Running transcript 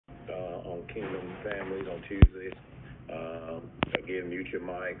Kingdom families on Tuesdays. Again, mute your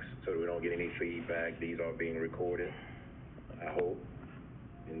mics so that we don't get any feedback. These are being recorded, I hope.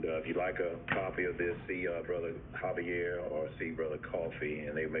 And if you'd like a copy of this, see Brother Javier or see Brother Coffee,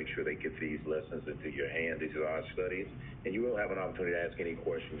 and they make sure they get these lessons into your hand. These are our studies, and you will have an opportunity to ask any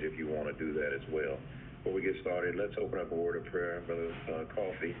questions if you want to do that as well. Before we get started, let's open up a word of prayer. Brother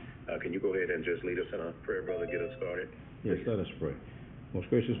Coffee, can you go ahead and just lead us in a prayer, brother, get us started? Yes, let us pray. Most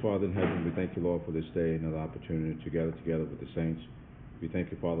gracious Father in heaven, we thank you, Lord, for this day, another opportunity to gather together with the saints. We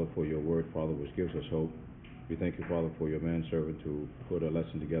thank you, Father, for your word, Father, which gives us hope. We thank you, Father, for your manservant to put a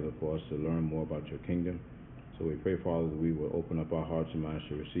lesson together for us to learn more about your kingdom. So we pray, Father, that we will open up our hearts and minds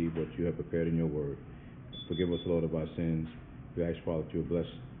to receive what you have prepared in your word. Forgive us, Lord, of our sins. We ask, Father, that you will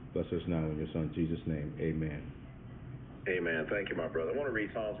bless us now in your Son, Jesus' name. Amen. Amen. Thank you, my brother. I want to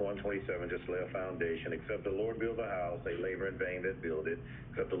read Psalms 127, just to lay a foundation. Except the Lord build a house, they labor in vain that build it.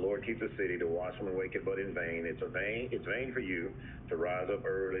 Except the Lord keeps a city, the watchman wake it but in vain. It's vain for you to rise up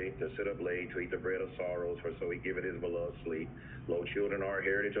early, to sit up late, to eat the bread of sorrows, for so he giveth his beloved sleep. Lo, children are a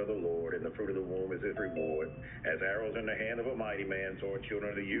heritage of the Lord, and the fruit of the womb is his reward. As arrows in the hand of a mighty man, so are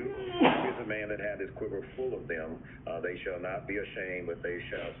children of the youth. Happy is the man that hath his quiver full of them. They shall not be ashamed, but they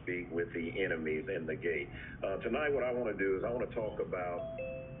shall speak with the enemies in the gate. Tonight, what I want to do is I want to talk about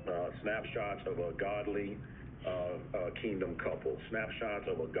snapshots of a godly kingdom couple. Snapshots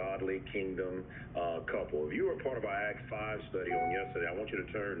of a godly kingdom couple. If you were part of our Acts 5 study on yesterday, I want you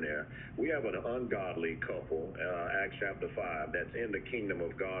to turn there. We have an ungodly couple, Acts chapter 5, that's in the kingdom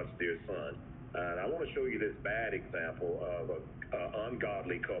of God's dear Son. And I want to show you this bad example of an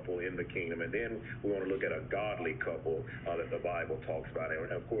ungodly couple in the kingdom. And then we want to look at a godly couple that the Bible talks about.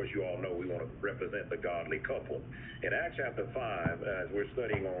 And of course, you all know we want to represent the godly couple. In Acts chapter 5, as we're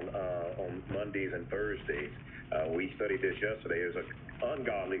studying on Mondays and Thursdays, we studied this yesterday. There's an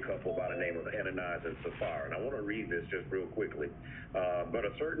ungodly couple by the name of Ananias and Sapphira. And I want to read this just real quickly. But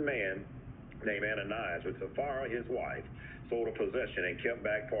a certain man named Ananias, with Sapphira his wife, sold a possession and kept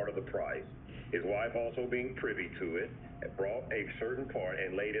back part of the price. His wife also being privy to it, brought a certain part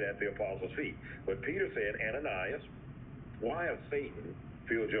and laid it at the apostles' feet. But Peter said, Ananias, why has Satan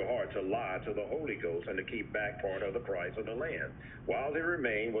filled your heart to lie to the Holy Ghost and to keep back part of the price of the land? While it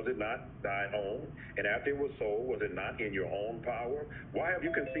remained, was it not thine own? And after it was sold, was it not in your own power? Why have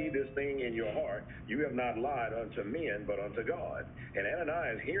you conceived this thing in your heart? You have not lied unto men, but unto God. And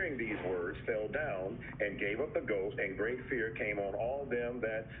Ananias, hearing these words, fell down and gave up the ghost, and great fear came on all them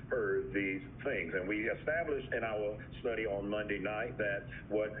that heard these things. And we established in our study on Monday night that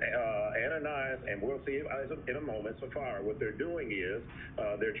what Ananias, and we'll see in a moment, Sapphira, what they're doing is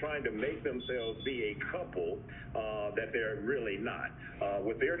they're trying to make themselves be a couple that they're really not.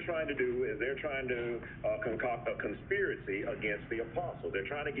 What they're trying to do is they're trying to concoct a conspiracy against the apostles. They're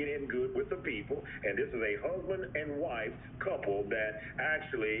trying to get in good with the people, and this is a husband and wife couple that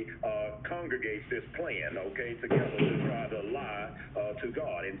actually congregates this plan, okay, together to try to lie to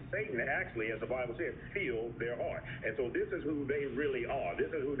God. And Satan actually, as the Bible says, filled their heart. And so this is who they really are.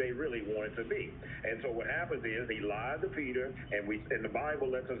 This is who they really wanted to be. And so what happens is he lied to Peter, and the Bible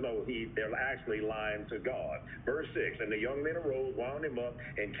lets us know they're actually lying to God. Verse 6, and the young men arose, wound him up,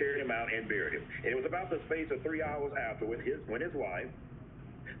 and carried him out and buried him. And it was about the space of 3 hours afterward when his wife,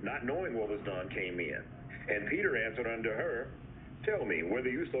 not knowing what was done, came in. And Peter answered unto her, tell me, whether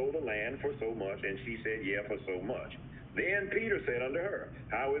you sold the land for so much? And she said, yeah, for so much. Then Peter said unto her,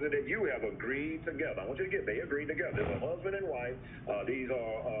 how is it that you have agreed together? I want you to get, they agreed together. There's a husband and wife. These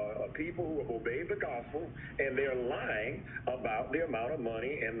are people who have obeyed the gospel, and they're lying about the amount of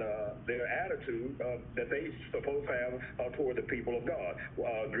money and their attitude that they supposed to have toward the people of God.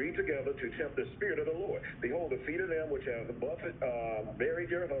 Agreed together to tempt the Spirit of the Lord. Behold, the feet of them which have buried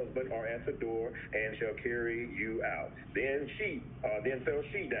your husband are at the door, and shall carry you out. Then fell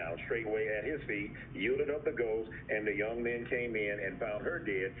she down straightway at his feet, yielded up the ghost, and the young men came in and found her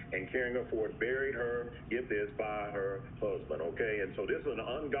dead, and carrying her forth, buried her, get this, by her husband, okay? And so this is an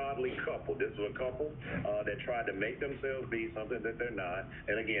ungodly couple. This is a couple that tried to make themselves be something that they're not.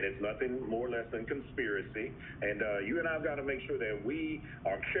 And again, it's nothing more or less than conspiracy. And you and I have got to make sure that we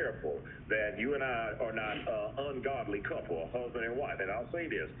are careful that you and I are not an ungodly couple, a husband and wife. And I'll say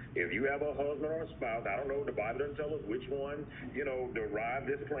this, if you have a husband or a spouse, I don't know, the Bible doesn't tell us which one, derived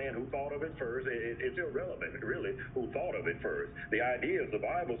this plan, who thought of it first. It's irrelevant, really, who thought of it first. The idea is the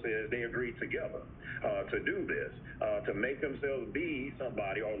Bible says they agreed together to do this, to make themselves be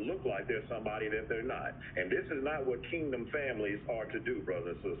somebody or look like they're somebody that they're not. And this is not what kingdom families are to do,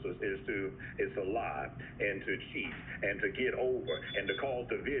 brothers and sisters, is to lie and to cheat and to get over and to cause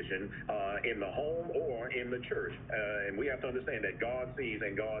division in the home or in the church. And we have to understand that God sees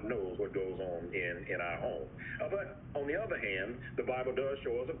and God knows what goes on in our home. But on the other hand, the Bible does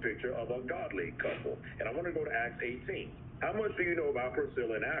show us a picture of a godly couple. And I want to go to Acts 18. How much do you know about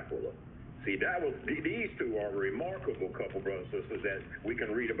Priscilla and Aquila? See, these two are a remarkable couple, brothers and sisters, that we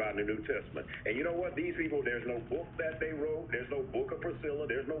can read about in the New Testament. And you know what? These people, there's no book that they wrote. There's no book of Priscilla.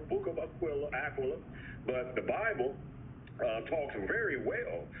 There's no book of Aquila. But the Bible talks very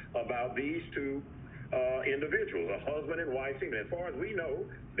well about these two individuals, a husband and wife team. As far as we know,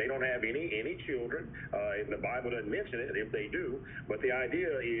 they don't have any children. The Bible doesn't mention it if they do. But the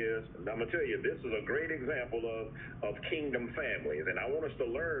idea is, I'm going to tell you, this is a great example of kingdom families. And I want us to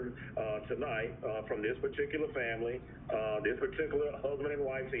learn tonight from this particular family, this particular husband and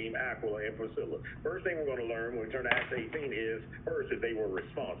wife team, Aquila and Priscilla. First thing we're going to learn when we turn to Acts 18 is, first, that they were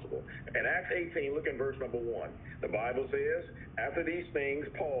responsible. In Acts 18, look at verse number 1. The Bible says, after these things,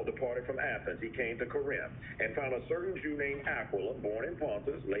 Paul departed from Athens. He came to Corinth and found a certain Jew named Aquila, born in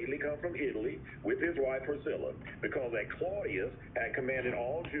Pontus, lately come from Italy, with his wife Priscilla, because that Claudius had commanded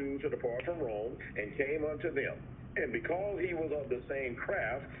all Jews to depart from Rome, and came unto them. And because he was of the same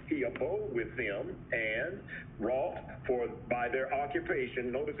craft, he abode with them and wrought, for by their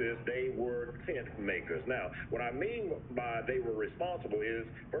occupation, notice this, they were tent makers. Now, what I mean by they were responsible is,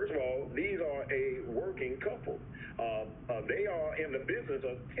 first of all, these are a working couple. They are in the business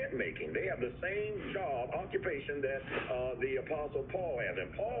of tent making. They have the same job, occupation that the Apostle Paul has.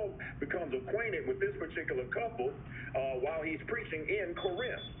 And Paul becomes acquainted with this particular couple while he's preaching in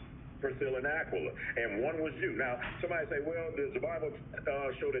Corinth. Priscilla and Aquila, and one was Jew. Now, somebody say, well, does the Bible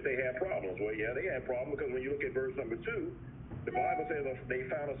show that they had problems? Well, yeah, they had problems, because when you look at verse number 2, the Bible says they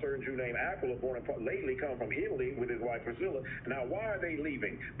found a certain Jew named Aquila, born in lately come from Italy, with his wife Priscilla. Now, why are they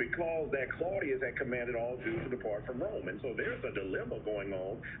leaving? Because that Claudius had commanded all Jews to depart from Rome. And so there's a dilemma going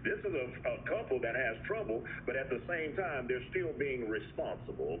on. This is a couple that has trouble, but at the same time, they're still being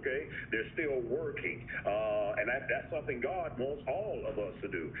responsible, okay? They're still working. And that's something God wants all of us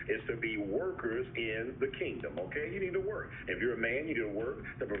to do, is to be workers in the kingdom, okay? You need to work. If you're a man, you need to work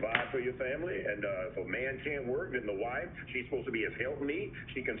to provide for your family. And if a man can't work, then the wife, she's supposed to be his helpmeet.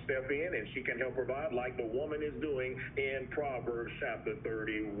 She can step in and she can help provide, like the woman is doing in Proverbs chapter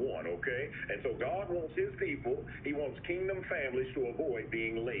 31, okay? And so God wants his people, he wants kingdom families to avoid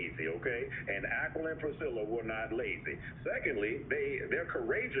being lazy, okay? And Aquila and Priscilla were not lazy. Secondly, they're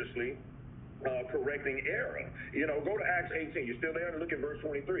courageously correcting error. You know, go to Acts 18. You're still there? Look at verse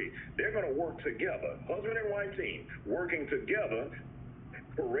 23. They're going to work together. Husband and wife team working together,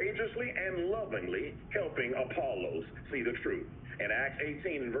 courageously and lovingly helping Apollos see the truth. In Acts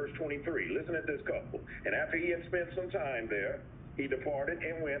 18 and verse 23, listen at this couple. And after he had spent some time there, he departed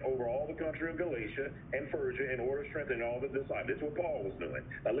and went over all the country of Galatia and Phrygia in order to strengthen all the disciples. This is what Paul was doing.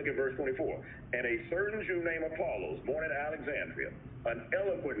 Now look at verse 24. And a certain Jew named Apollos, born at Alexandria, an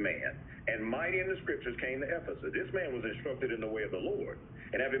eloquent man and mighty in the scriptures, came to Ephesus. This man was instructed in the way of the Lord.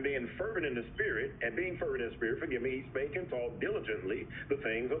 And having been fervent in the spirit, he spake and taught diligently the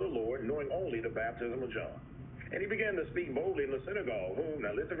things of the Lord, knowing only the baptism of John. And he began to speak boldly in the synagogue, whom,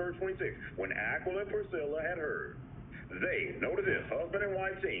 now listen to verse 26, when Aquila and Priscilla had heard, they, notice this, husband and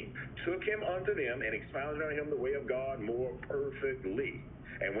wife team, took him unto them and expounded unto him the way of God more perfectly.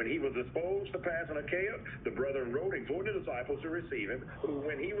 And when he was disposed to pass in Achaia, the brethren wrote, exhorting the disciples to receive him, who,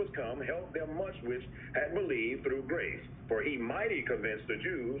 when he was come, helped them much which had believed through grace. For he mighty convinced the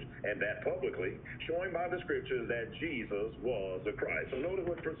Jews, and that publicly, showing by the scriptures that Jesus was the Christ. So notice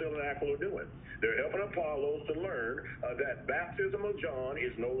what Priscilla and Aquila are doing. They're helping Apollos to learn that baptism of John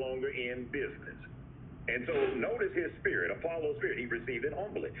is no longer in business. And so notice his spirit, Apollo's spirit. He received it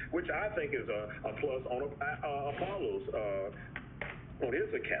humbly, which I think is a plus on Apollo's on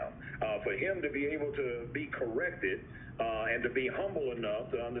his account, for him to be able to be corrected and to be humble enough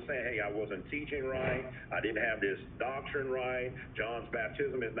to understand, hey, I wasn't teaching right, I didn't have this doctrine right, John's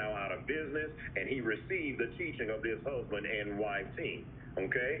baptism is now out of business, and he received the teaching of this husband and wife team.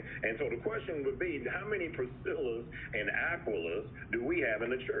 Okay? And so the question would be, how many Priscillas and Aquilas do we have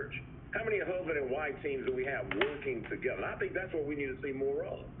in the church? How many husband and wife teams do we have working together? And I think that's what we need to see more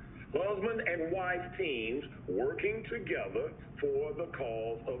of. Husband and wife teams working together for the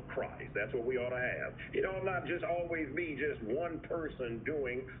cause of Christ. That's what we ought to have. It ought not just always be just one person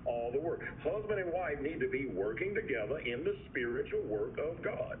doing all the work. Husband and wife need to be working together in the spiritual work of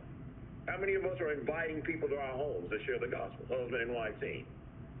God. How many of us are inviting people to our homes to share the gospel? Husband and wife team.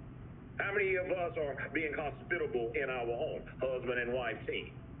 How many of us are being hospitable in our home? Husband and wife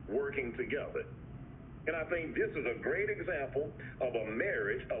team. working together. And I think this is a great example of a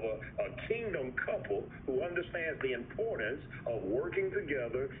marriage, of a kingdom couple who understands the importance of working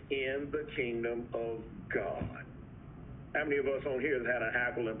together in the kingdom of God. How many of us on here have had an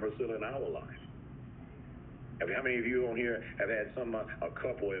Aquila and Priscilla in our life? How many of you on here have had a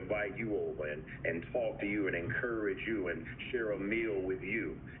couple invite you over and talk to you and encourage you and share a meal with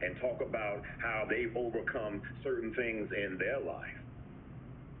you and talk about how they've overcome certain things in their life?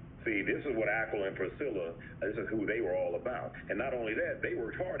 See, this is what Aquila and Priscilla, this is who they were all about. And not only that, they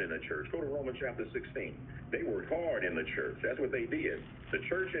worked hard in the church. Go to Romans chapter 16. They worked hard in the church. That's what they did. The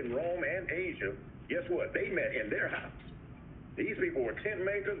church in Rome and Asia, guess what? They met in their house. These people were tent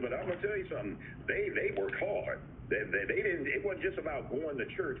makers, but I'm going to tell you something. They worked hard. They didn't. It wasn't just about going to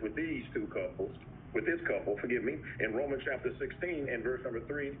church with these two couples, with this couple, forgive me, in Romans chapter 16 and verse number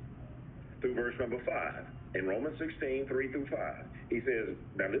 3 through verse number 5. In Romans 16, 3 through 5, he says,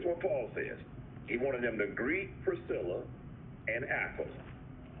 now this is what Paul says. He wanted them to greet Priscilla and Aquila.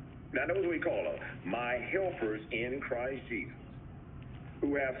 Now notice what he called them, my helpers in Christ Jesus,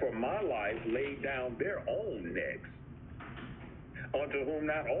 who have for my life laid down their own necks, unto whom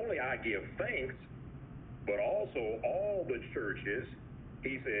not only I give thanks, but also all the churches,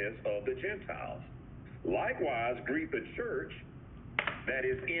 he says, of the Gentiles. Likewise, greet the church that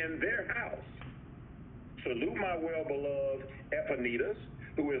is in their house. Salute my well-beloved Epanetus,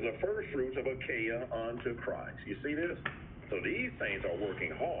 who is the first fruits of Achaia unto Christ. You see this? So these saints are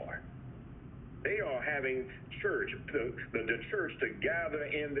working hard. They are having church, the church to gather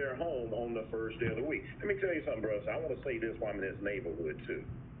in their home on the first day of the week. Let me tell you something, brothers. I want to say this while I'm in this neighborhood, too.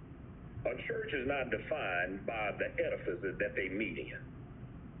 A church is not defined by the edifices that they meet in.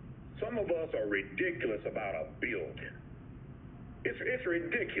 Some of us are ridiculous about a building. It's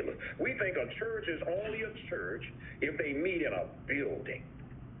ridiculous. We think a church is only a church if they meet in a building.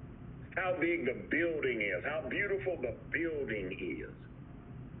 How big the building is, how beautiful the building is.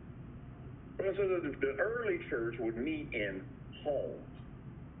 So the early church would meet in homes.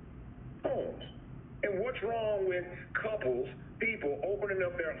 Homes. And what's wrong with couples, people opening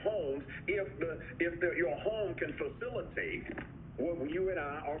up their homes if your home can facilitate what you and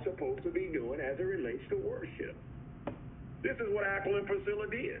I are supposed to be doing as it relates to worship? This is what Aquila and Priscilla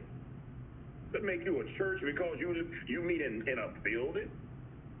did. Doesn't make you a church because you meet in a building.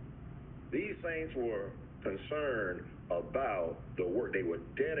 These saints were concerned about the work. They were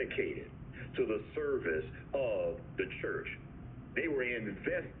dedicated to the service of the church. They were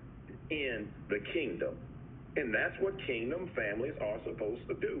invested in the kingdom. And that's what kingdom families are supposed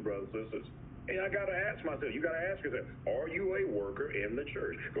to do, brothers and sisters. And I got to ask myself, you got to ask yourself, are you a worker in the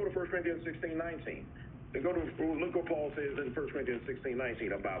church? Go to 1 Corinthians 16:19. And look what Paul says in 1 Corinthians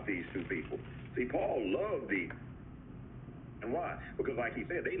 16:19 about these two people. See, Paul loved these. And why? Because like he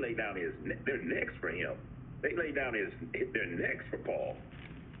said, they laid down their necks for him. They laid down their necks for Paul.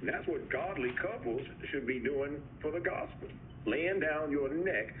 And that's what godly couples should be doing for the gospel. Laying down your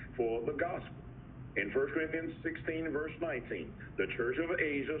neck for the gospel. In 1 Corinthians 16, verse 19, the church of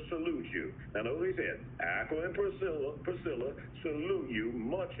Asia salutes you. Now notice what he said, Aquila and Priscilla salute you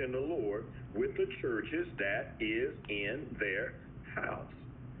much in the Lord with the churches that is in their house.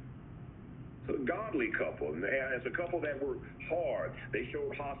 So a godly couple, and as a couple that worked hard, they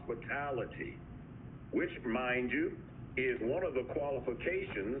showed hospitality, which, mind you, is one of the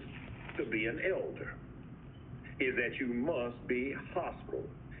qualifications to be an elder, is that you must be hospitable.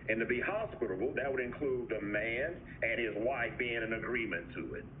 And to be hospitable, that would include the man and his wife being in agreement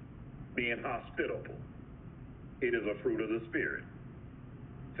to it, being hospitable. It is a fruit of the Spirit.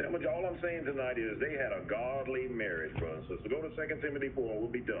 See, all I'm saying tonight is they had a godly marriage, brothers and sisters. Go to 2 Timothy 4 and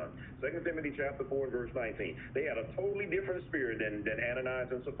we'll be done. 2 Timothy chapter 4 and verse 19. They had a totally different spirit than Ananias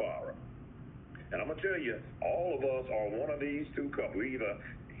and Sapphira. And I'm going to tell you, all of us are one of these two couples, either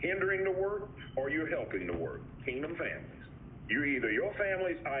hindering the work or you're helping the work. Kingdom families. Your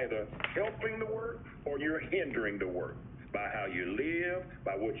family's either helping the work or you're hindering the work by how you live,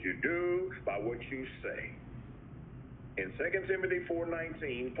 by what you do, by what you say. In 2 Timothy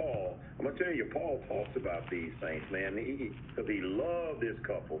 4:19, I'm going to tell you, Paul talks about these saints, man, because he loved this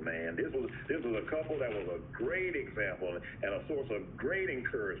couple, man. This was a couple that was a great example and a source of great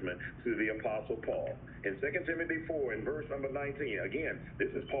encouragement to the Apostle Paul. In 2 Timothy 4, in verse number 19, again, this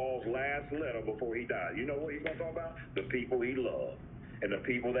is Paul's last letter before he died. You know what he's going to talk about? The people he loved and the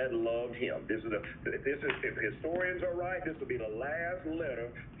people that loved him. This is if historians are right, this will be the last letter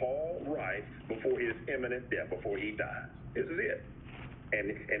Paul writes before his imminent death, before he dies. This is it.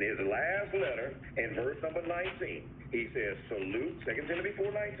 And in his last letter, in verse number 19, he says, salute, 2 Timothy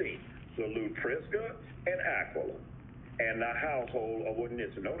 4:19, salute Prisca and Aquila, and the household of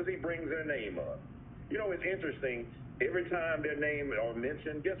witnesses. Notice he brings their name up. You know, it's interesting. Every time their name are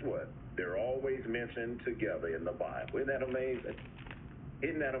mentioned, guess what? They're always mentioned together in the Bible. Isn't that amazing?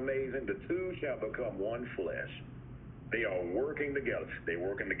 Isn't that amazing? The two shall become one flesh. They are working together. They're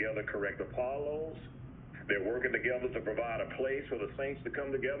working together to correct Apollos. They're working together to provide a place for the saints to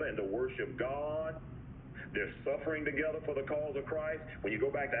come together and to worship God. They're suffering together for the cause of Christ. When you go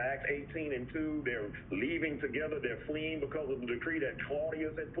back to Acts 18:2, they're leaving together. They're fleeing because of the decree that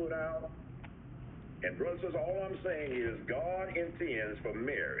Claudius had put out. And brothers, all I'm saying is God intends for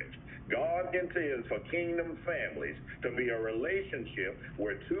marriage. God intends for kingdom families to be a relationship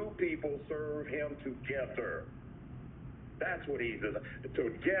where two people serve him together. That's what he does.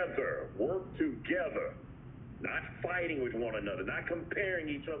 Together, work together, not fighting with one another, not comparing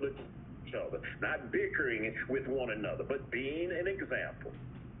each other to each other, not bickering with one another, but being an example.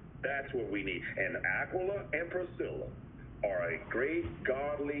 That's what we need. And Aquila and Priscilla are a great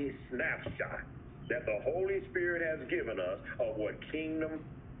godly snapshot that the Holy Spirit has given us of what kingdom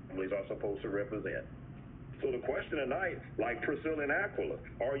families are supposed to represent. So the question tonight, like Priscilla and Aquila,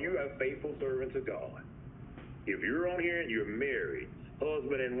 are you a faithful servant to God? If you're on here and you're married,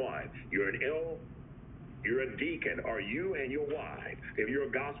 husband and wife, you're an elder, you're a deacon, are you and your wife? If you're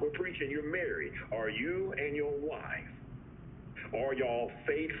a gospel preacher and you're married, are you and your wife? Are y'all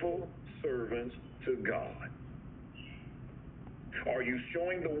faithful servants to God? Are you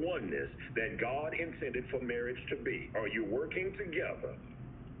showing the oneness that God intended for marriage to be? Are you working together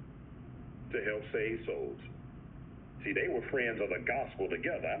to help save souls? See, they were friends of the gospel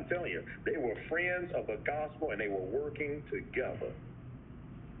together. I'm telling you, they were friends of the gospel and they were working together.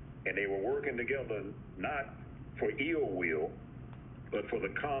 And they were working together not for ill will, but for the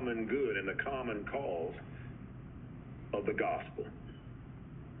common good and the common cause of the gospel.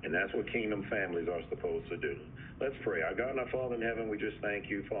 And that's what kingdom families are supposed to do. Let's pray. Our God and our Father in heaven, we just thank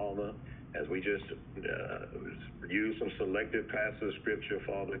you, Father, as we just use some selected passages of Scripture,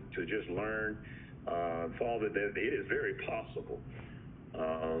 Father, to just learn, Father, that it is very possible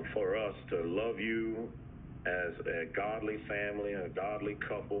for us to love you as a godly family, a godly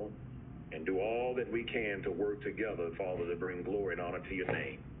couple, and do all that we can to work together, Father, to bring glory and honor to your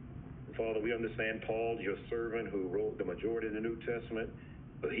name. And Father, we understand Paul, your servant, who wrote the majority of the New Testament,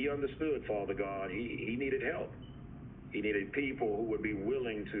 but he understood, Father God, he needed help. He needed people who would be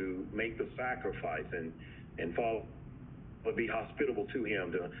willing to make the sacrifice and Father, would be hospitable to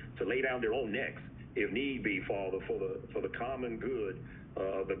him, to lay down their own necks, if need be, Father, for the common good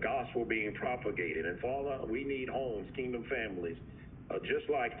of the gospel being propagated. And Father, we need homes, kingdom families, just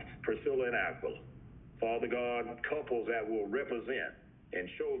like Priscilla and Aquila. Father God, couples that will represent and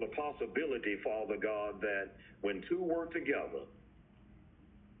show the possibility, Father God, that when two work together,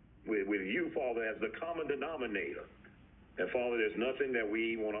 with you, Father, as the common denominator, and Father, there's nothing that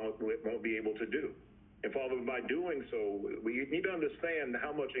we won't be able to do. And Father, by doing so, we need to understand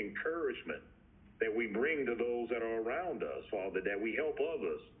how much encouragement that we bring to those that are around us, Father, that we help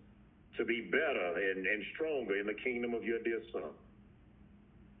others to be better and stronger in the kingdom of your dear Son.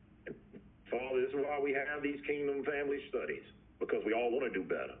 And Father, this is why we have these kingdom family studies, because we all want to do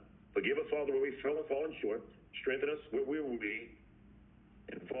better. Forgive us, Father, where we've fallen short. Strengthen us where we will be.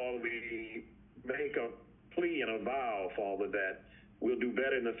 And Father, we make a plea and a vow, Father, that we'll do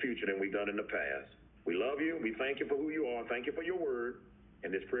better in the future than we've done in the past. We love you. We thank you for who you are. Thank you for your word.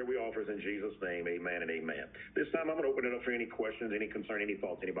 And this prayer we offer is in Jesus' name, amen and amen. This time I'm going to open it up for any questions, any concern, any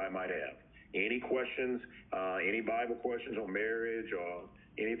thoughts anybody might have. Any questions, any Bible questions on marriage or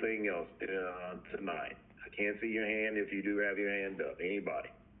anything else tonight? I can't see your hand if you do have your hand up. Anybody?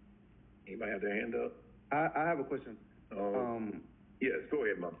 Anybody have their hand up? I have a question. Yes, go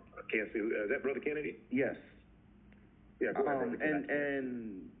ahead, Mom. I can't see. Is that Brother Kennedy? Yes. Yeah, go ahead, Brother Kennedy.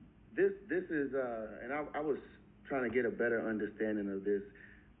 And this is, and I was trying to get a better understanding of this,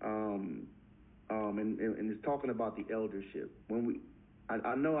 and it's talking about the eldership.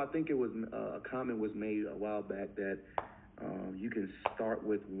 I think it was a comment was made a while back that you can start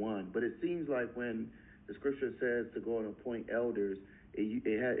with one, but it seems like when the scripture says to go and appoint elders,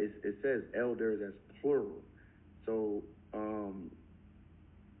 it says elders as plural. So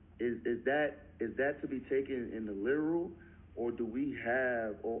is that to be taken in the literal, or do we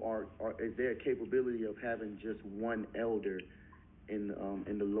have, or is there a capability of having just one elder in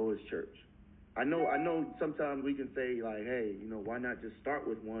the lowest church? I know sometimes we can say like, hey, why not just start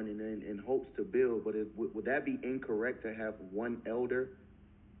with one and then in hopes to build? But would that be incorrect to have one elder?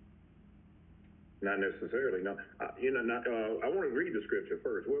 Not necessarily, no. I want to read the scripture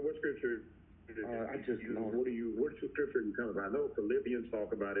first. What scripture? What scripture are you talking about? I know Philippians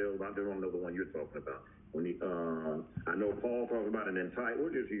talk about elders. I don't know the one you're talking about. I know Paul talks about an entire,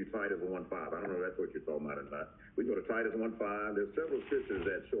 we'll just use Titus 1:5. I don't know if that's what you're talking about or not. We go to Titus 1:5. There's several scriptures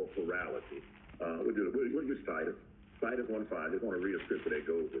that show plurality. We'll use Titus. Titus 1:5. I just want to read a scripture that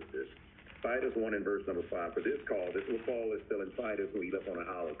goes with this. Titus 1 and verse number 5. For this cause, this was Paul is still in Titus when he left on the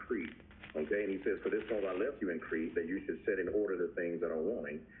Isle of Crete. Okay, and he says, for this cause I left you in Crete, that you should set in order the things that are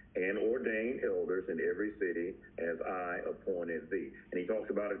wanting, and ordain elders in every city as I appointed thee. And he talks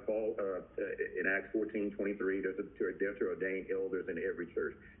about it, Paul, in Acts 14:23, they're to ordain elders in every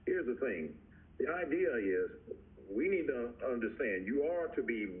church. Here's the thing. The idea is, we need to understand, you are to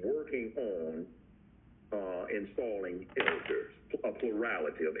be working on installing elders, a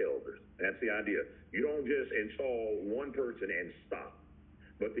plurality of elders. That's the idea. You don't just install one person and stop.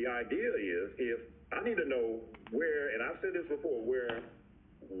 But the idea is, if I need to know where, and I've said this before, where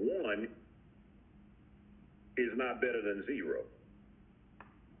one is not better than zero.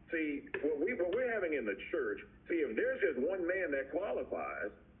 See, what we're having in the church, see, if there's just one man that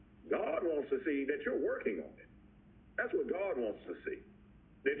qualifies, God wants to see that you're working on it. That's what God wants to see,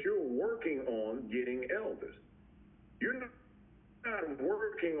 that you're working on getting elders. You're not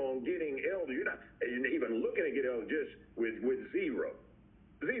working on getting elders. You're not even looking to get elders just with zero.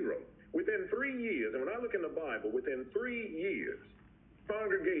 Zero. Within 3 years, and when I look in the Bible, within 3 years,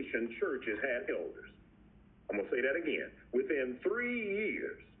 congregation churches had elders. I'm going to say that again. Within 3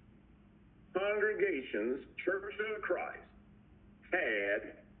 years, congregations, churches of Christ,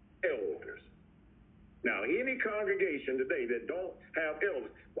 had elders. Now, any congregation today that don't have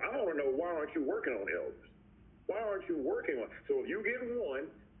elders, I want to know, why aren't you working on elders? Why aren't you working on? So if you get one,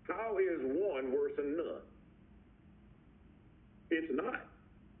 how is one worse than none? It's not.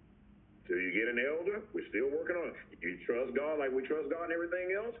 So you get an elder, we're still working on it. You trust God like we trust God and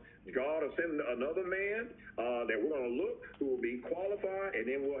everything else. God will send another man that we're going to look who will be qualified, and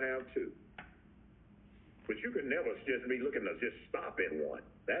then we'll have two. But you can never just be looking to just stop at one.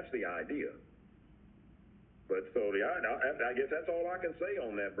 That's the idea. But so I guess that's all I can say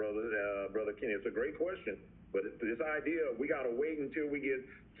on that, brother Kenny. It's a great question. But this idea, we got to wait until we get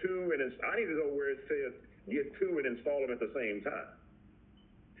two, and I need to know where it says get two and install them at the same time.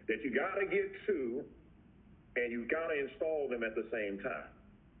 That you got to get two, and you got to install them at the same time.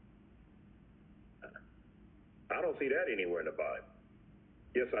 I don't see that anywhere in the Bible.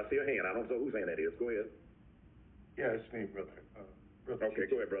 Yes, I see a hand. I don't know whose hand that is. Go ahead. Yeah, it's me, brother. Okay,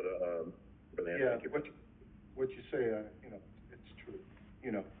 go ahead, brother. Brother yeah, thank you. What you say, it's true.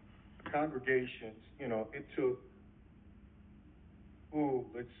 Congregations, it took,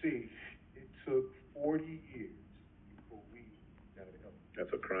 let's see, it took 40 years before we got it up.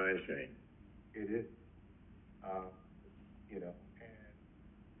 That's a crying shame. It is. And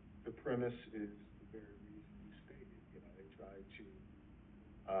the premise is the very reason you stated. They try to use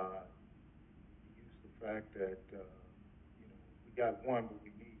the fact that, we got one, but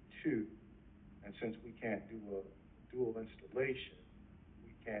we need two. And since we can't do a dual installation,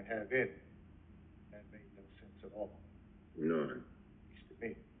 we can't have it. That made no sense at all. None. At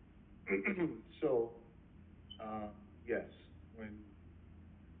least to me. So, yes, when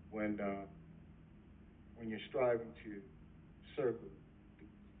you're striving to serve, you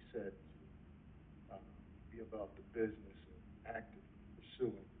said, be about the business of actively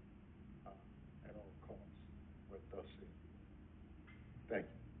pursuing at all costs what thus said. Thank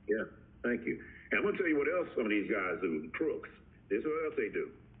you. Yeah, thank you. And I'm going to tell you what else some of these guys do, crooks. This is what else they do.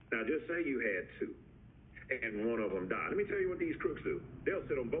 Now, just say you had two, and one of them died. Let me tell you what these crooks do. They'll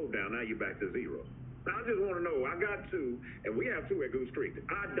sit them both down. Now you're back to zero. Now, I just want to know, I got two, and we have two at Goose Creek.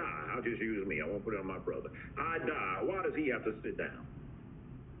 I die. I'll just use me. I won't put it on my brother. I die. Why does he have to sit down?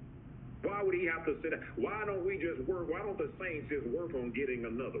 Why would he have to sit down? Why don't we just work? Why don't the saints just work on getting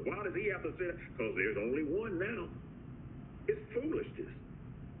another? Why does he have to sit down? Because there's only one now. It's foolishness.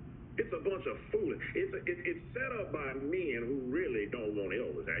 It's a bunch of foolish. It's set up by men who really don't want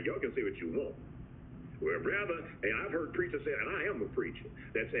elders. Now, y'all can say what you want. Well, rather, and I've heard preachers say, and I am a preacher,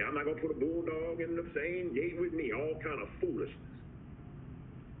 that say, I'm not going to put a bulldog in the same gate with me, all kind of foolishness.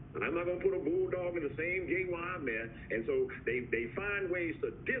 I'm not going to put a bulldog in the same gate where I'm at. And so they find ways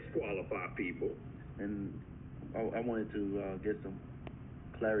to disqualify people. And I wanted to get some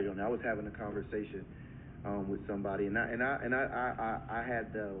clarity on that. I was having a conversation with somebody, and I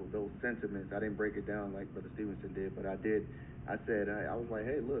had those sentiments. I didn't break it down like Brother Stevenson did, but I did. I said, I was like,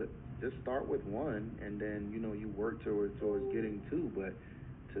 hey, look, just start with one, and then you work towards getting two. But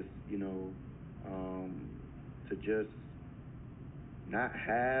to to just not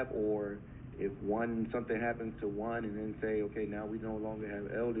have, or if something happens to one, and then say, okay, now we no longer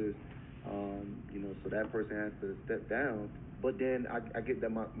have elders, so that person has to step down. But then I get that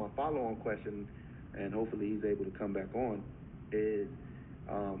my follow-on question, and hopefully he's able to come back on, is,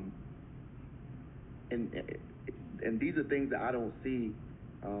 and and these are things that I don't see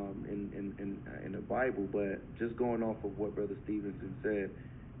in the Bible, but just going off of what Brother Stevenson said,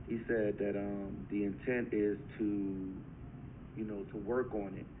 he said that the intent is to, to work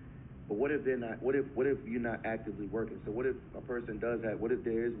on it. But what if they're not? What if you're not actively working? So what if a person does have? What if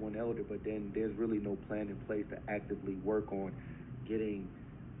there is one elder, but then there's really no plan in place to actively work on getting,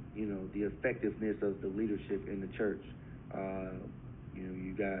 the effectiveness of the leadership in the church?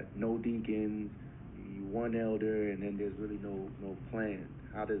 You got no deacons, you one elder, and then there's really no plan.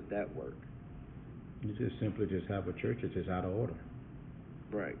 How does that work? You just simply just have a church that's just out of order.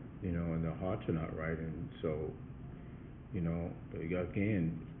 Right. And their hearts are not right, and so,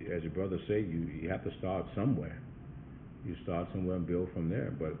 again, as your brother said, you have to start somewhere. You start somewhere and build from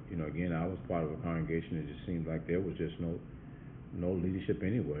there. But again, I was part of a congregation. It just seemed like there was just no leadership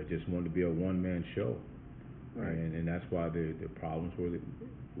anywhere. It just wanted to be a one-man show. Right. And that's why the problems were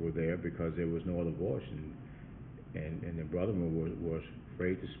there, because there was no other voice, and the brother was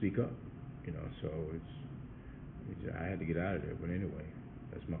afraid to speak up. So I had to get out of there. But anyway,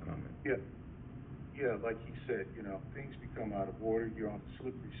 that's my comment. Yeah, like he said, things become out of order. You're on a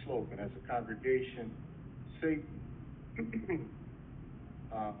slippery slope, and as a congregation, Satan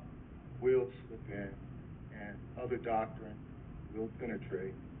will slip in, and other doctrine will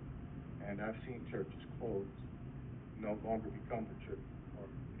penetrate. And I've seen churches close, no longer become the church, or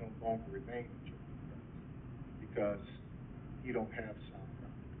no longer remain the church of Christ, because you don't have sound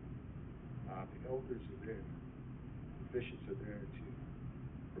doctrine. The elders are there, the bishops are there to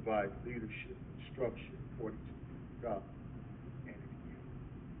provide leadership, instruction according to the will of God. And if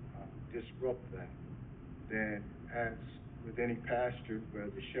you disrupt that, then as with any pasture where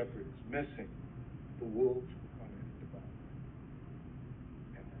the shepherd is missing, the wolves will come in and devour.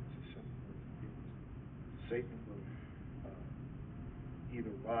 And that's as simple as it is. Satan will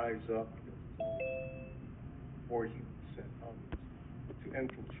either rise up because it's always, or he will send others to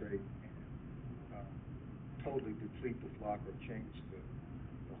infiltrate and totally deplete the flock or change the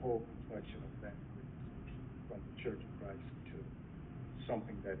whole complexion of that organization from the Church of Christ to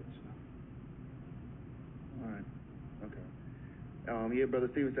something that it's not. All right. Okay. Yeah, Brother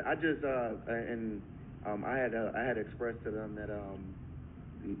Stevenson, I just I had expressed to them that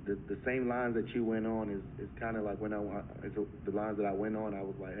the same lines that you went on is kind of like when the lines that I went on. I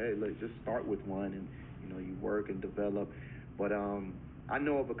was like, hey, look, just start with one, and you work and develop. But I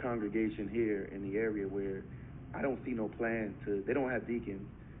know of a congregation here in the area where I don't see no plan to. They don't have deacons,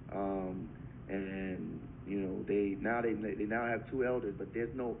 and they now have two elders, but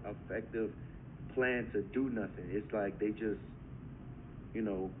there's no effective plan to do nothing. It's like they just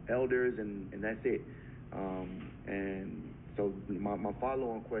elders and that's it. And so my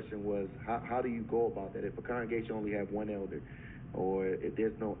follow-on question was, how do you go about that if a congregation only have one elder, or if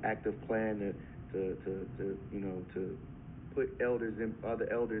there's no active plan to put other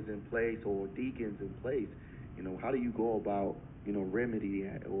elders in place, or deacons in place? How do you go about remedy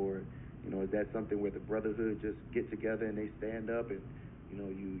that? Or is that something where the brotherhood just get together and they stand up and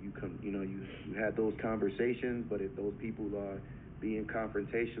you have those conversations? But if those people are being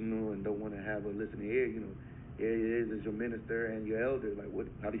confrontational and don't want to have a listening ear, here it is as your minister and your elder. Like,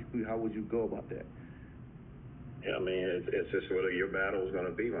 how would you go about that? Yeah, I mean, it's just whether your battle is going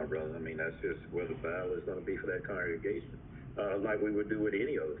to be, my brother. I mean, that's just where the battle is going to be for that congregation. Like we would do with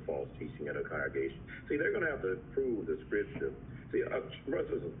any other false teaching in a congregation. See, they're going to have to prove the scripture. See, a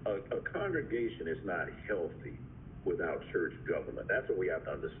congregation is not healthy without church government. That's what we have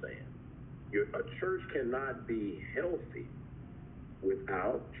to understand. A church cannot be healthy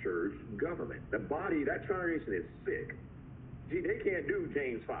without church government. The body, that congregation is sick. See, they can't do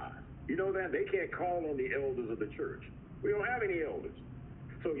James 5. You know that? They can't call on the elders of the church. We don't have any elders.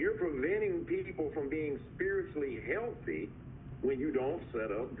 So you're preventing people from being spiritually healthy when you don't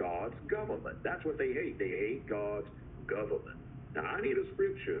set up God's government. That's what they hate. They hate God's government. Now, I need a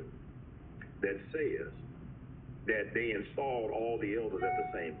scripture that says that they installed all the elders at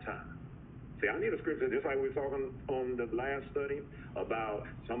the same time. See, I need a scripture, just like we were talking on the last study about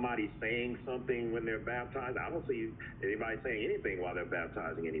somebody saying something when they're baptized. I don't see anybody saying anything while they're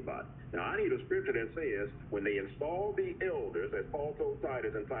baptizing anybody. Now, I need a scripture that says when they installed the elders, as Paul told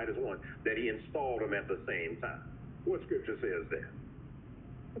Titus in Titus 1, that he installed them at the same time. What scripture says that?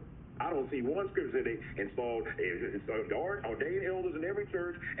 I don't see one scripture that they installed ordained elders in every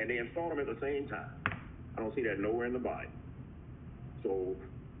church and they installed them at the same time. I don't see that nowhere in the Bible. So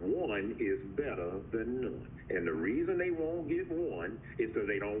one is better than none. And the reason they won't get one is because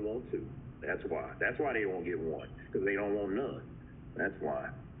they don't want to. That's why. That's why they won't get one, because they don't want none. That's why.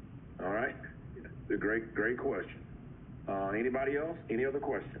 All right? A great question. Anybody else? Any other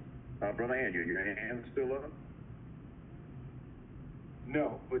question? Brother Andrew, your hand still up?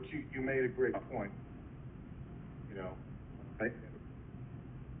 No, but you made a great point. You know, Right.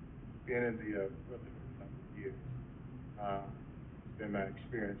 being in the relative number of years, it's been my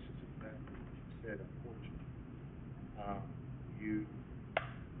experience as exactly what you said, unfortunately. You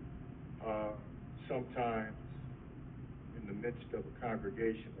are sometimes in the midst of a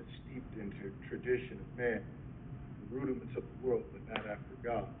congregation that's steeped into tradition of man, the rudiments of the world, but not after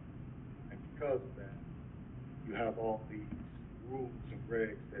God. And because of that, you have all these rules and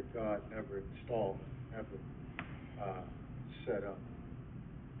regs that God never installed, never set up.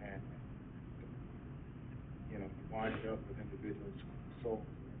 And, you know, you wind up with individuals whose souls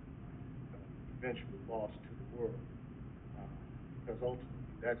are eventually lost to the world. Because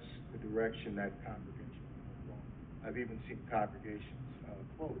ultimately, that's the direction that congregation is going. I've even seen congregations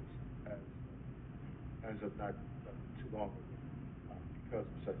close as of not too long ago because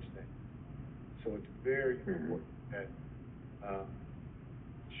of such things. So it's very important that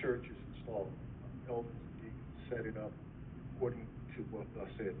church is installed, elders and deacons set it up according to what thus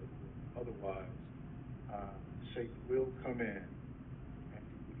said the Lord. Otherwise, Satan will come in and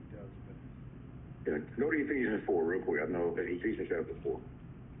do what he does best. Yeah. Go to Ephesians 4 real quick. I know that Ephesians chapter 4.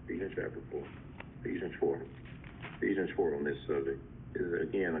 Ephesians chapter 4. Ephesians 4. Ephesians 4 on this subject is,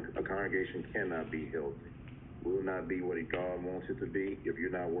 again, a congregation cannot be healthy. Will not be what God wants it to be if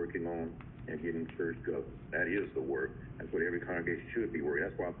you're not working on and getting church governed. That is the work. That's what every congregation should be working.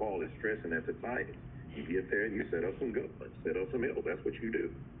 That's why Paul is stressing that to Titus. You get there and you set up some government, set up some elders. That's what you do.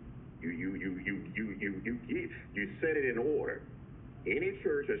 You set it in order. Any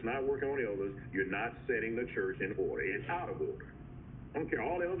church that's not working on elders, you're not setting the church in order. It's out of order. I don't care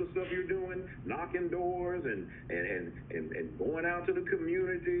all the other stuff you're doing, knocking doors and going out to the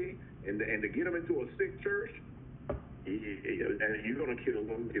community and to get them into a sick church. And you're going to kill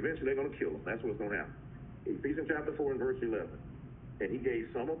them. Eventually, they're going to kill them. That's what's going to happen. Ephesians chapter 4 and verse 11. And he gave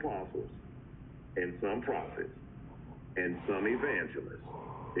some apostles and some prophets and some evangelists.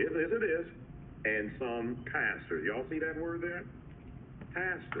 Yes, it is. And some pastors. Y'all see that word there?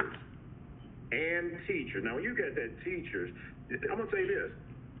 Pastors and teachers. Now, when you get that teachers, I'm going to say this.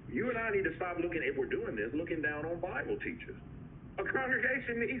 You and I need to stop looking, if we're doing this, looking down on Bible teachers. A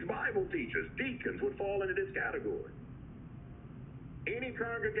congregation needs Bible teachers. Deacons would fall into this category. Any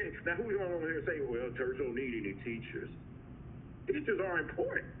congregation. Now, who's going over here and say, well, church don't need any teachers? Teachers are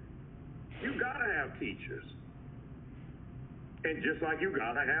important. You got to have teachers. And just like you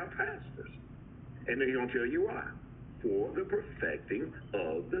got to have pastors. And then he's going to tell you why. For the perfecting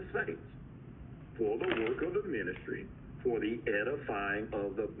of the saints. For the work of the ministry. For the edifying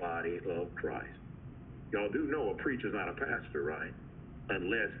of the body of Christ. Y'all do know a preacher's not a pastor, right?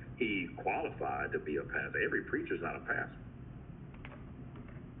 Unless he's qualified to be a pastor. Every preacher's not a pastor.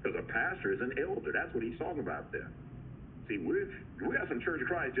 Because a pastor is an elder. That's what he's talking about there. See, we got some Church of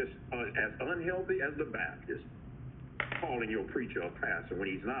Christ just as unhealthy as the Baptist, calling your preacher a pastor when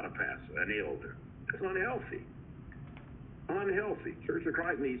he's not a pastor, an elder. That's unhealthy. Unhealthy. Church of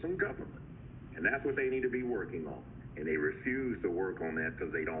Christ needs some government. And that's what they need to be working on. And they refuse to work on that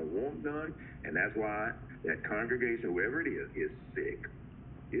because they don't want none. And that's why that congregation, whoever it is sick.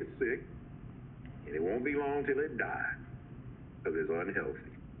 It's sick. And it won't be long till it dies because it's unhealthy.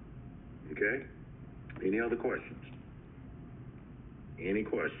 Okay? Any other questions? Any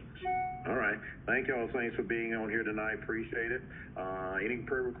questions? All right. Thank y'all, saints, for being on here tonight. Appreciate it. Any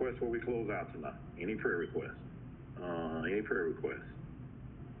prayer requests before we close out tonight? Any prayer requests? Any prayer requests?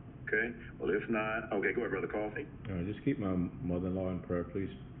 Okay. Well, if not, okay, go ahead, Brother Coffee. Just keep my mother-in-law in prayer, please.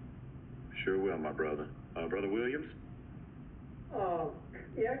 Sure will, my brother. Brother Williams?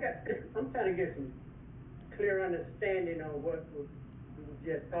 Yeah, I'm trying to get some clear understanding on what we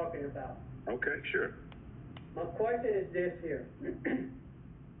were just talking about. Okay, sure. My question is this here.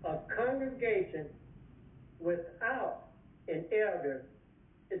 A congregation without an elder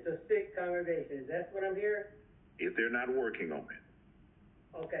is a sick congregation. Is that what I'm hearing? If they're not working on it.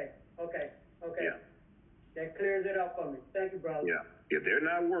 Okay. Yeah. That clears it up for me. Thank you, brother. Yeah. If they're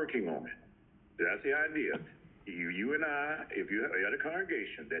not working on it, that's the idea. You and I, if you're at a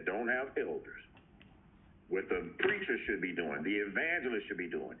congregation that don't have elders, what the preacher should be doing, the evangelist should be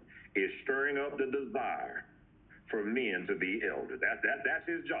doing, is stirring up the desire for men to be elders. That's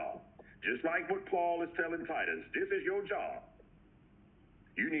his job. Just like what Paul is telling Titus, this is your job.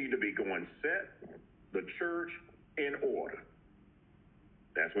 You need to be going set the church in order.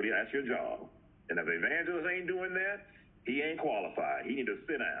 That's your job. And if the evangelist ain't doing that, he ain't qualified. He need to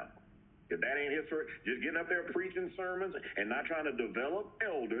sit down. If that ain't his church, just getting up there preaching sermons and not trying to develop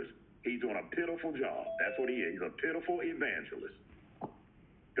elders, He's doing a pitiful job. That's what he is. He's a pitiful evangelist.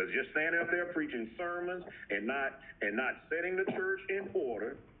 Because just standing up there preaching sermons and not setting the church in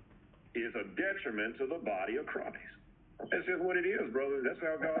order is a detriment to the body of Christ. That's just what it is, brother. That's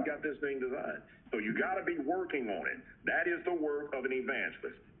how God got this thing designed. So you got to be working on it. That is the work of an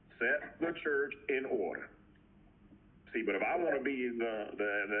evangelist. Set the church in order. See, but if I want to be the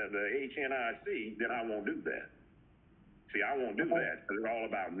HNIC, then I won't do that. See, I won't do that because it's all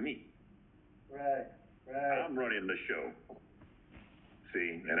about me. Right. I'm running the show.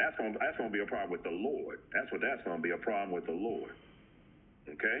 See, and that's gonna be a problem with the Lord. That's gonna be a problem with the Lord.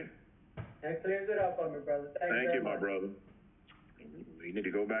 Okay? That clears it up for me, brother. Thank you, my brother. We need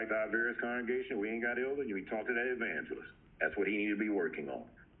to go back to our various congregation. We ain't got elders. We talk to that evangelist. That's what he needs to be working on.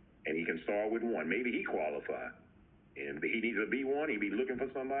 And he can start with one. Maybe he qualified. And he needs to be one. He'd be looking for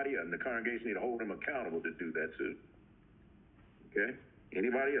somebody, and the congregation need to hold him accountable to do that too. Okay?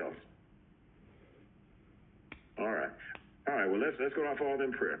 Anybody else? All right. Well, let's go to our Father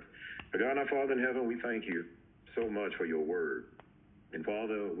in prayer. God, our Father in heaven, we thank you so much for your word. And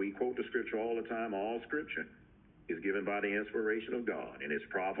Father, we quote the scripture all the time. All scripture is given by the inspiration of God, and it's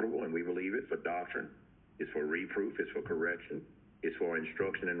profitable, and we believe it for doctrine, it's for reproof, it's for correction, it's for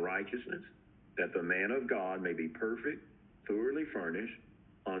instruction in righteousness, that the man of God may be perfect, thoroughly furnished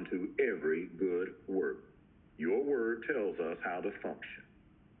unto every good work. Your word tells us how to function,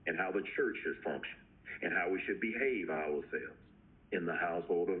 and how the church should function, and how we should behave ourselves in the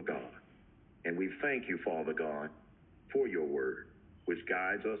household of God. And we thank you, Father God, for your word, which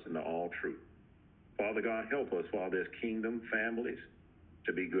guides us into all truth. Father God, help us, Father, as kingdom families,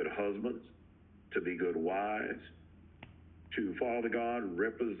 to be good husbands, to be good wives, to, Father God,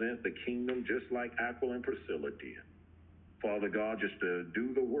 represent the kingdom just like Aquila and Priscilla did. Father God, just to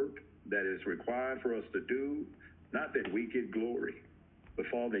do the work that is required for us to do, not that we get glory, but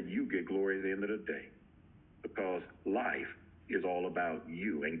Father, that you get glory at the end of the day. Because life is all about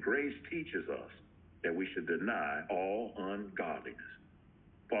you, and grace teaches us that we should deny all ungodliness.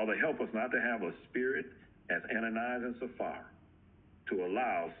 Father, help us not to have a spirit as Ananias and Sapphira, to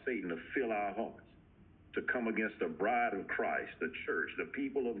allow Satan to fill our hearts, to come against the bride of Christ, the church, the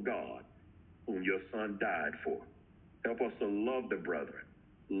people of God, whom your son died for. Help us to love the brethren,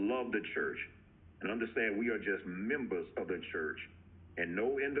 love the church, and understand we are just members of the church, and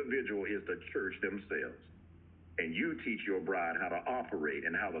no individual is the church themselves. And you teach your bride how to operate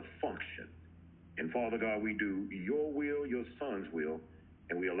and how to function. And Father God, we do your will, your son's will,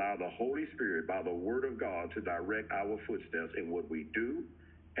 and we allow the Holy Spirit by the word of God to direct our footsteps in what we do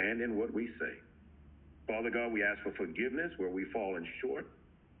and in what we say. Father God, we ask for forgiveness where we've fallen short.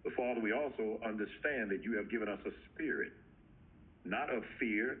 But Father, we also understand that you have given us a spirit, not of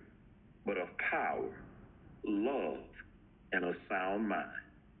fear, but of power, love, and a sound mind.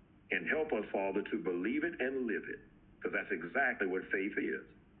 And help us, Father, to believe it and live it, because that's exactly what faith is.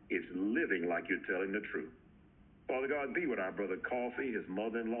 It's living like you're telling the truth. Father God, be with our brother Coffee, his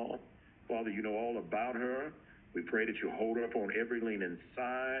mother-in-law. Father, you know all about her. We pray that you hold her up on every leaning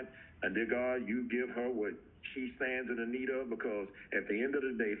side. And dear God, you give her what she stands in the need of, because at the end of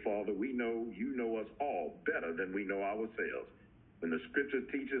the day, Father, we know you know us all better than we know ourselves. When the scripture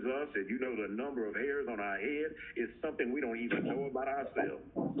teaches us that you know the number of hairs on our head, it's something we don't even know about ourselves.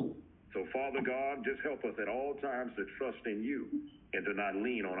 So, Father God, just help us at all times to trust in you and to not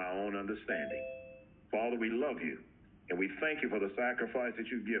lean on our own understanding. Father, we love you, and we thank you for the sacrifice that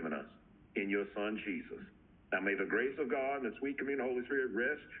you've given us in your Son, Jesus. Now, may the grace of God and the sweet communion of the Holy Spirit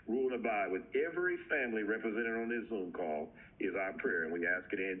rest, rule, and abide with every family represented on this Zoom call is our prayer, and we ask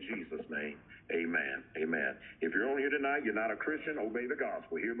it in Jesus' name. Amen. Amen. If you're on here tonight, you're not a Christian, obey the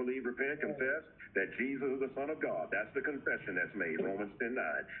gospel. Hear, believe, repent, confess that Jesus is the Son of God. That's the confession that's made, Romans 10:9,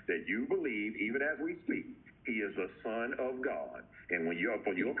 that you believe, even as we speak, he is the Son of God. And when you're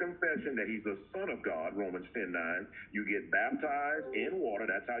upon your confession that he's the Son of God, Romans 10:9, you get baptized in water.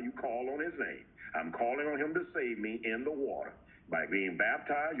 That's how you call on his name. I'm calling on him to save me in the water. By being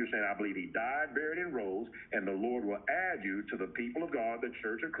baptized, you're saying, I believe he died, buried, and rose, and the Lord will add you to the people of God, the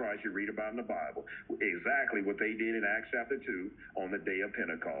church of Christ you read about in the Bible. Exactly what they did in Acts chapter 2 on the day of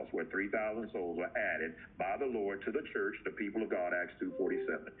Pentecost, where 3,000 souls were added by the Lord to the church, the people of God, Acts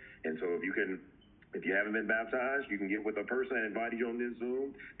 2:47. And so if you haven't been baptized, you can get with a person that invited you on this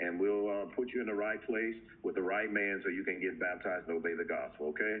Zoom, and we'll put you in the right place with the right man so you can get baptized and obey the gospel,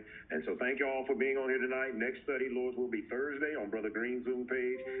 okay? And so thank you all for being on here tonight. Next study, Lord's, will be Thursday on Brother Green's Zoom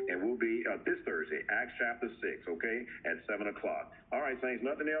page, and we'll be this Thursday, Acts chapter 6, okay, at 7 o'clock. All right, Saints,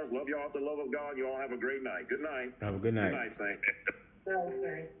 nothing else. Love you all with the love of God. You all have a great night. Good night. Have a good night. Good night, Saints.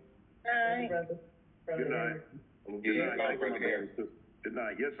 Okay. Aye. Brother Good night. Henry. Good night. Thank you, my brother and sister. Good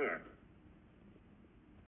night. Yes, sir.